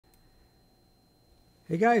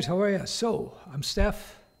Hey guys, how are you? So, I'm Stef.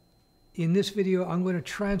 In this video, I'm going to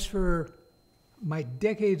transfer my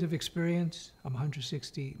decades of experience. I'm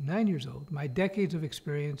 169 years old. My decades of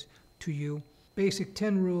experience to you. Basic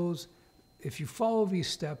 10 rules. If you follow these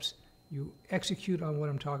steps, you execute on what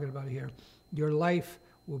I'm talking about here, your life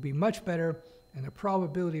will be much better, and the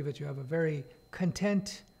probability that you have a very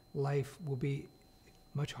content life will be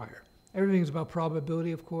much higher. Everything's about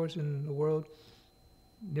probability, of course, in the world.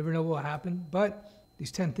 Never know what will happen, but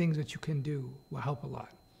these 10 things that you can do will help a lot.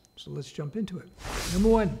 So let's jump into it. Number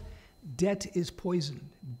one, debt is poison.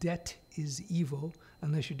 Debt is evil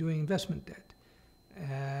unless you're doing investment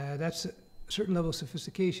debt. That's a certain level of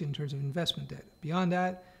sophistication in terms of investment debt. Beyond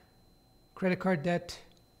that, credit card debt,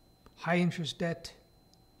 high interest debt,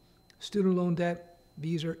 student loan debt,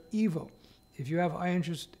 these are evil. If you have high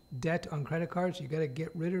interest debt on credit cards, you got to get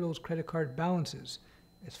rid of those credit card balances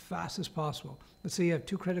as fast as possible. Let's say you have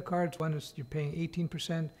two credit cards. One is you're paying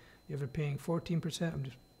 18%, the other paying 14%. I'm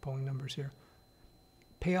just pulling numbers here.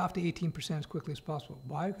 Pay off the 18% as quickly as possible.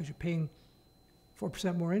 Why? Because you're paying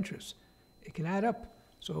 4% more interest. It can add up.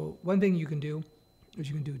 So one thing you can do is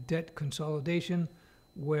you can do debt consolidation,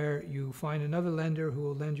 where you find another lender who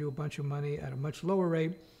will lend you a bunch of money at a much lower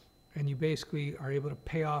rate, and you basically are able to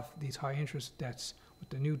pay off these high interest debts with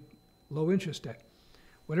the new low interest debt.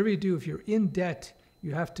 Whatever you do, if you're in debt,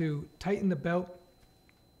 you have to tighten the belt,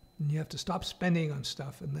 and you have to stop spending on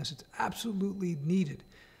stuff unless it's absolutely needed.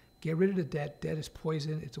 Get rid of the debt. Debt is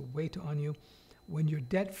poison. It's a weight on you. When you're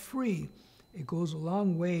debt free, it goes a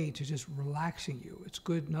long way to just relaxing you. It's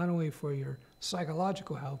good not only for your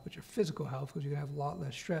psychological health, but your physical health, because you're going to have a lot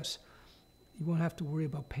less stress. You won't have to worry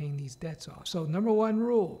about paying these debts off. So number one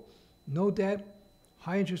rule, no debt.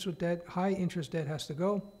 High interest debt has to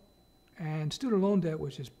go. And student loan debt,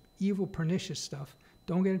 which is evil, pernicious stuff.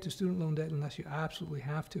 Don't get into student loan debt unless you absolutely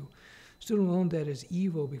have to. Student loan debt is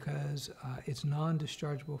evil because it's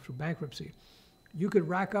non-dischargeable through bankruptcy. You could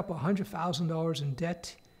rack up $100,000 in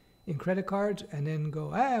debt in credit cards and then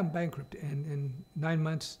go, I'm bankrupt. And in 9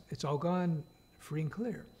 months, it's all gone, free and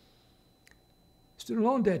clear. Student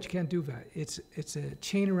loan debt, you can't do that. It's a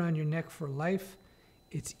chain around your neck for life.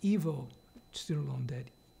 It's evil, student loan debt,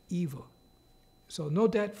 evil. So no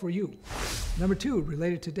debt for you. Number two,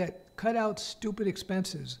 related to debt, cut out stupid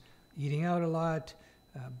expenses. Eating out a lot,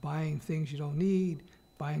 buying things you don't need,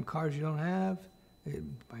 buying cars you don't have,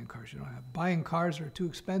 buying cars that are too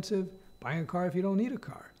expensive, buying a car if you don't need a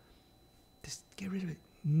car. Just get rid of it.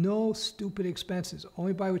 No stupid expenses.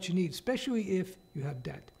 Only buy what you need, especially if you have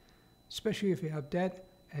debt. Especially if you have debt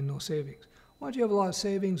and no savings. Once you have a lot of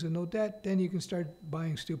savings and no debt, then you can start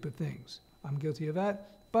buying stupid things. I'm guilty of that.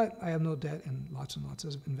 But I have no debt and lots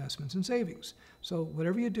of investments and savings. So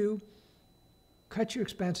whatever you do, cut your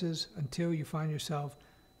expenses until you find yourself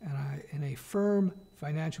in a firm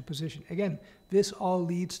financial position. Again, this all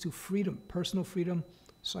leads to freedom, personal freedom,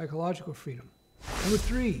 psychological freedom. Number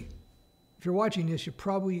three, if you're watching this, you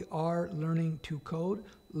probably are learning to code.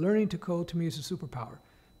 Learning to code to me is a superpower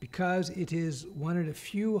because it is one of the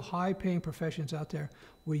few high-paying professions out there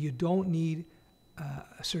where you don't need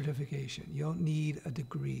a certification. You don't need a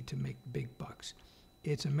degree to make big bucks.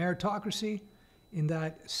 It's a meritocracy in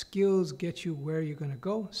that skills get you where you're going to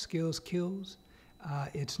go. Skills kills.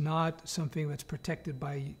 It's not something that's protected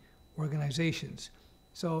by organizations.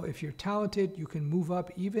 So if you're talented, you can move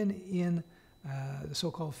up even in the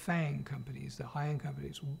so-called FANG companies, the high-end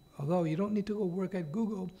companies. Although you don't need to go work at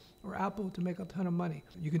Google or Apple to make a ton of money.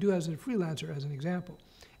 You can do it as a freelancer, as an example.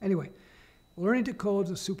 Anyway, learning to code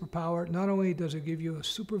is a superpower. Not only does it give you a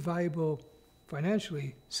super valuable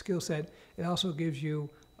financially skill set, it also gives you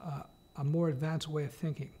a more advanced way of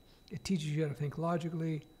thinking. It teaches you how to think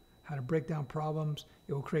logically, how to break down problems.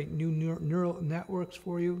 It will create new neural networks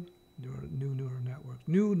for you,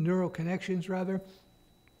 new neural connections rather,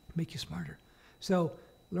 make you smarter. So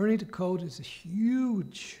learning to code is a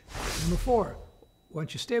huge. Number four,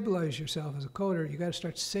 once you stabilize yourself as a coder, you got to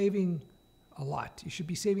start saving a lot. You should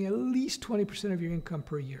be saving at least 20% of your income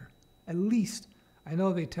per year. At least. I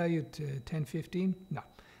know they tell you to 10, 15. No.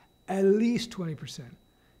 At least 20%.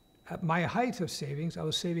 At my height of savings, I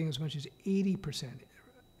was saving as much as 80%.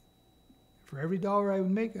 For every dollar I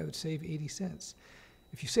would make, I would save 80 cents.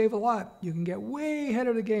 If you save a lot, you can get way ahead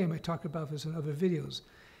of the game. I talked about this in other videos.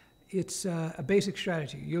 It's a basic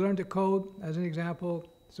strategy. You learn to code, as an example,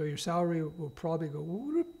 so your salary will probably go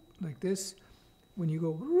whoop, like this. When you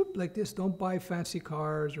go whoop, like this, don't buy fancy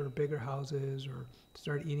cars or bigger houses or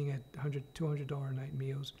start eating at $100, $200 a night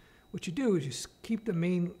meals. What you do is you keep the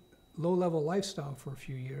main low-level lifestyle for a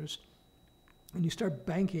few years, and you start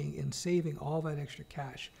banking and saving all that extra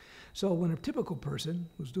cash. So when a typical person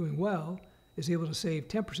who's doing well is able to save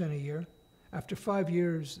 10% a year. After 5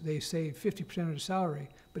 years, they save 50% of their salary.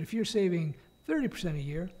 But if you're saving 30% a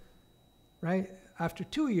year, right? After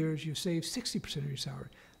 2 years, you save 60% of your salary.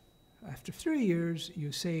 After 3 years,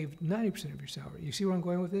 you save 90% of your salary. You see where I'm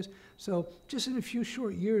going with this? So just in a few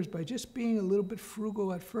short years, by just being a little bit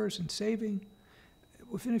frugal at first and saving,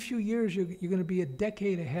 within a few years, you're going to be a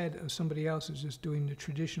decade ahead of somebody else who's just doing the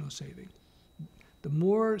traditional saving. The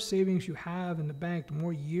more savings you have in the bank, the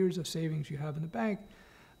more years of savings you have in the bank,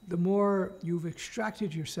 the more you've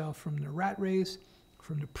extracted yourself from the rat race,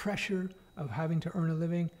 from the pressure of having to earn a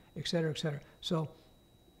living, et cetera, et cetera. So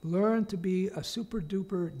learn to be a super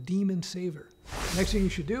duper demon saver. Next thing you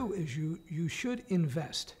should do is you should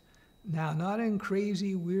invest. Now, not in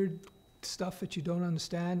crazy, weird stuff that you don't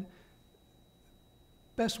understand.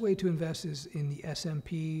 Best way to invest is in the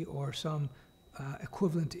S&P or some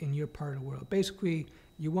equivalent in your part of the world. Basically,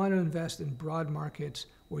 you want to invest in broad markets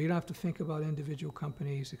where you don't have to think about individual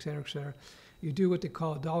companies, et cetera, et cetera. You do what they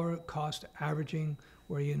call dollar cost averaging,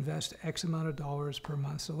 where you invest X amount of dollars per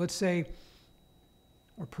month. So let's say,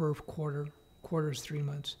 or per quarter, quarter is 3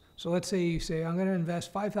 months. So let's say you say, I'm going to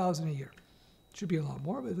invest $5,000 a year. It should be a lot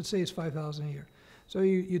more, but let's say it's $5,000 a year. So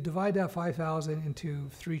you divide that $5,000 into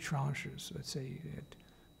 3 tranches. Let's say you had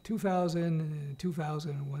 2,000,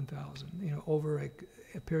 2,000, and 1,000, over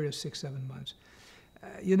a period of 6-7 months.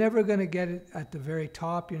 You're never going to get it at the very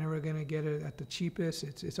top. You're never going to get it at the cheapest.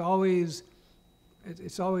 It's always,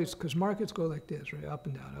 because markets go like this, right? Up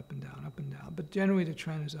and down, up and down, up and down. But generally the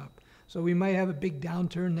trend is up. So we might have a big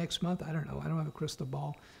downturn next month. I don't know. I don't have a crystal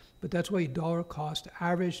ball. But that's why you dollar cost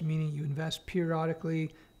average, meaning you invest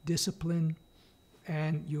periodically, discipline,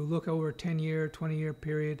 and you look over a 10-year, 20-year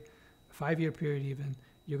period, 5-year period even,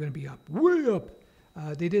 you're going to be up, way up.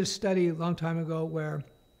 They did a study a long time ago where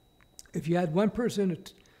if you had one person who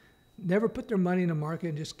never put their money in the market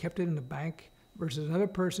and just kept it in the bank versus another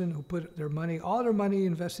person who put their money, all their money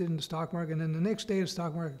invested in the stock market, and then the next day the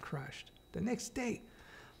stock market crashed. The next day.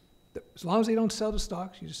 As long as they don't sell the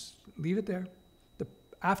stocks, you just leave it there.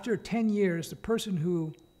 After 10 years, the person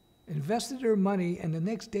who invested their money and the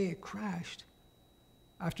next day it crashed,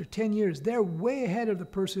 after 10 years, they're way ahead of the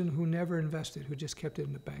person who never invested, who just kept it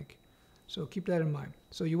in the bank. So keep that in mind.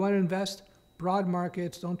 So you want to invest, broad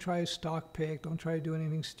markets, don't try a stock pick, don't try to do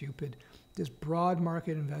anything stupid. Just broad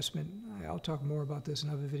market investment. I'll talk more about this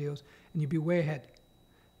in other videos, and you'll be way ahead.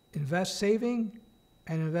 Invest, saving,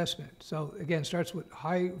 and investment. So again, starts with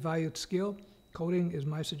high valued skill. Coding is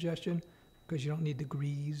my suggestion because you don't need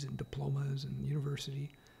degrees and diplomas and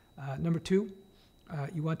university. Number 2,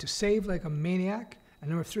 you want to save like a maniac. And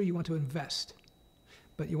number 3, you want to invest.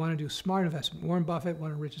 But you want to do smart investment. Warren Buffett,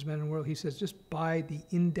 one of the richest men in the world, he says just buy the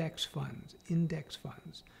index funds. Index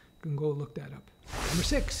funds. You can go look that up. Number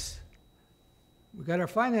 6, we got our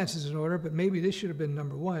finances in order, but maybe this should have been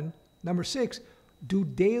number 1. Number 6, do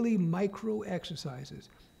daily micro exercises.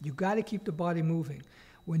 You got to keep the body moving.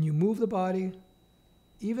 When you move the body,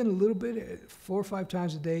 even a little bit, 4 or 5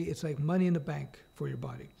 times a day, it's like money in the bank for your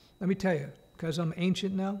body. Let me tell you, because I'm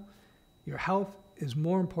ancient now, your health is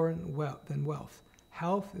more important than wealth.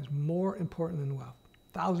 Health is more important than wealth,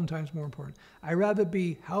 1,000 times more important. I'd rather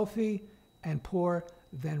be healthy and poor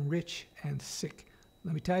than rich and sick.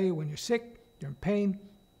 Let me tell you, when you're sick, you're in pain,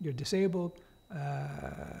 you're disabled,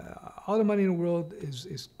 all the money in the world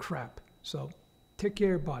is crap. So take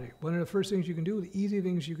care of your body. One of the first things you can do, the easy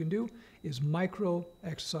things you can do, is micro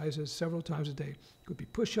exercises several times a day. It could be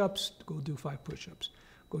push-ups, go do 5 push-ups.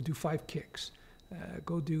 Go do 5 kicks.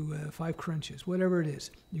 Go do 5 crunches, whatever it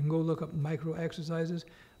is. You can go look up micro exercises.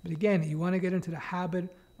 But again, you want to get into the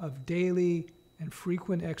habit of daily and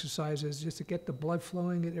frequent exercises just to get the blood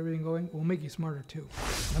flowing, get everything going. It will make you smarter too.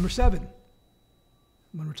 Number 7,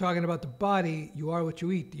 when we're talking about the body, you are what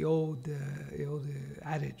you eat, the old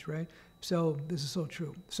adage, right? So this is so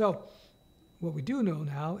true. So what we do know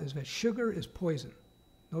now is that sugar is poison.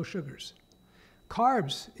 No sugars.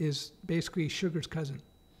 Carbs is basically sugar's cousin.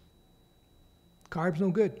 Carbs no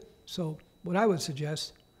good. So what I would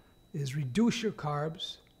suggest is reduce your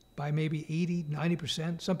carbs by maybe 80,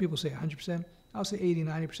 90%. Some people say 100%. I'll say 80,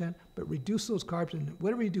 90%. But reduce those carbs, and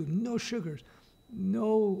whatever you do, no sugars,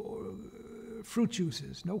 no fruit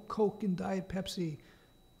juices, no Coke and Diet Pepsi.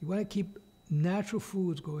 You want to keep natural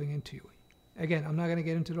foods going into you. Again, I'm not going to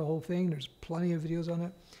get into the whole thing. There's plenty of videos on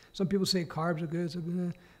it. Some people say carbs are good. So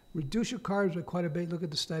reduce your carbs by quite a bit. Look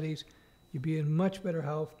at the studies. You'll be in much better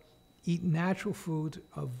health. Eat natural foods,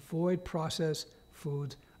 avoid processed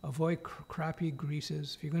foods, avoid crappy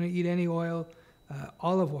greases. If you're going to eat any oil,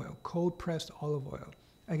 olive oil, cold pressed olive oil.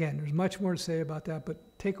 Again, there's much more to say about that, but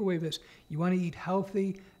take away this. You want to eat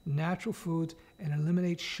healthy, natural foods and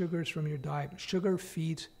eliminate sugars from your diet. Sugar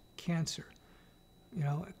feeds cancer. You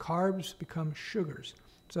know, carbs become sugars.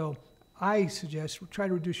 So I suggest try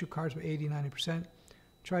to reduce your carbs by 80-90%.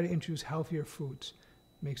 Try to introduce healthier foods.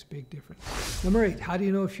 Makes a big difference. Number 8, how do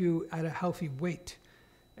you know if you're at a healthy weight?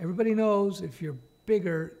 Everybody knows if you're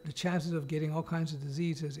bigger, the chances of getting all kinds of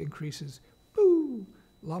diseases increases. Boo!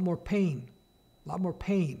 A lot more pain. A lot more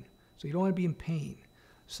pain. So you don't want to be in pain.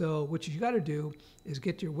 So what you got to do is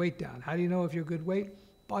get your weight down. How do you know if you're a good weight?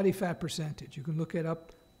 Body fat percentage. You can look it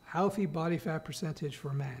up. Healthy body fat percentage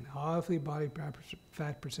for men. Healthy body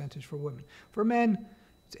fat percentage for women. For men,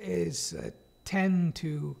 it's 10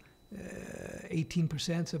 to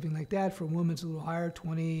 18%, something like that. For women, it's a little higher,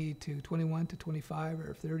 20 to 21 to 25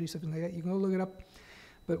 or 30, something like that. You can go look it up.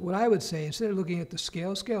 But what I would say, instead of looking at the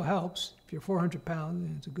scale helps. If you're 400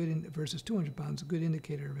 pounds, it's a good versus 200 pounds, a good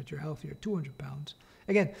indicator that you're healthier at 200 pounds.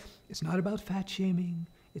 Again, it's not about fat shaming.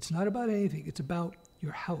 It's not about anything. It's about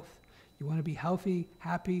your health. You want to be healthy,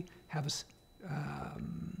 happy, have a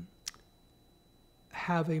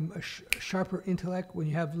sharper intellect. When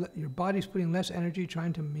you have your body's putting less energy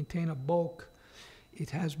trying to maintain a bulk,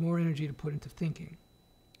 it has more energy to put into thinking.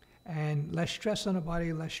 And less stress on the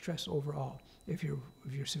body, less stress overall. If you're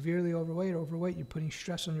severely overweight, you're putting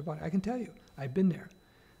stress on your body. I can tell you, I've been there.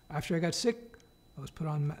 After I got sick, I was put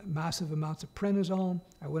on massive amounts of prednisone.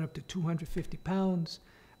 I went up to 250 pounds.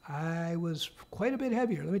 I was quite a bit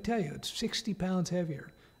heavier. Let me tell you, it's 60 pounds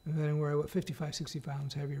heavier than where I was, 55, 60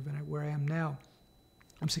 pounds heavier than where I am now.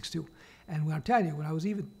 I'm 6'2". And when I'm telling you, when I was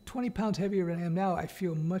even 20 pounds heavier than I am now, I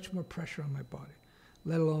feel much more pressure on my body,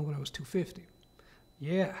 let alone when I was 250.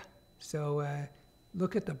 Yeah. So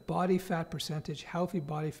look at the body fat percentage. Healthy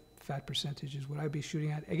body fat percentage is what I'd be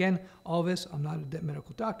shooting at. Again, all this, I'm not a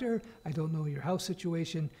medical doctor. I don't know your health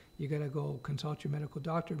situation. You got to go consult your medical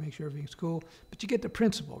doctor, make sure everything's cool. But you get the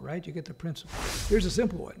principle, right? You get the principle. Here's a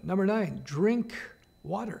simple one. Number 9, drink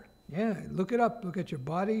water. Yeah, look it up. Look at your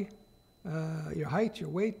body, your height, your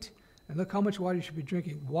weight, and look how much water you should be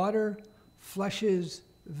drinking. Water flushes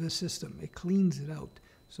the system. It cleans it out.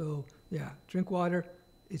 So yeah, drink water.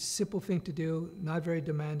 It's a simple thing to do, not very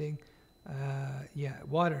demanding. Yeah,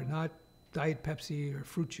 water, not Diet Pepsi or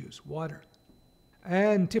fruit juice, water.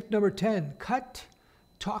 And tip number 10, cut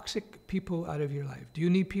toxic people out of your life. Do you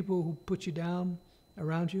need people who put you down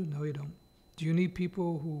around you? No, you don't. Do you need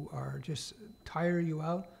people who are just tire you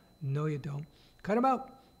out? No, you don't. Cut them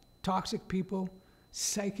out. Toxic people,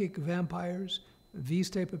 psychic vampires, these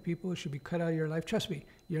type of people should be cut out of your life. Trust me,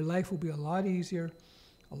 your life will be a lot easier,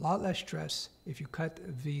 a lot less stress if you cut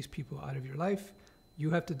these people out of your life.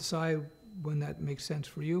 You have to decide when that makes sense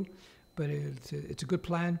for you, but it's a good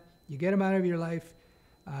plan. You get them out of your life,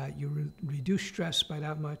 you reduce stress by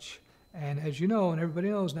that much, and as you know, and everybody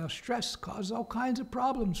knows now, stress causes all kinds of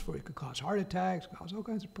problems for you. It could cause heart attacks, cause all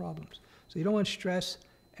kinds of problems. So you don't want stress,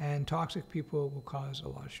 and toxic people will cause a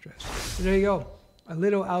lot of stress. So there you go. A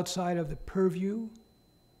little outside of the purview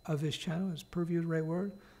of this channel. Is purview the right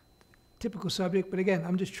word? Typical subject, but again,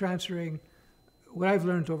 I'm just transferring what I've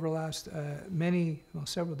learned over the last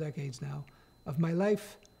several decades now of my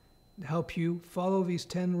life to help you follow these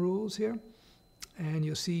 10 rules here, and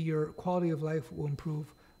you'll see your quality of life will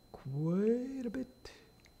improve quite a bit.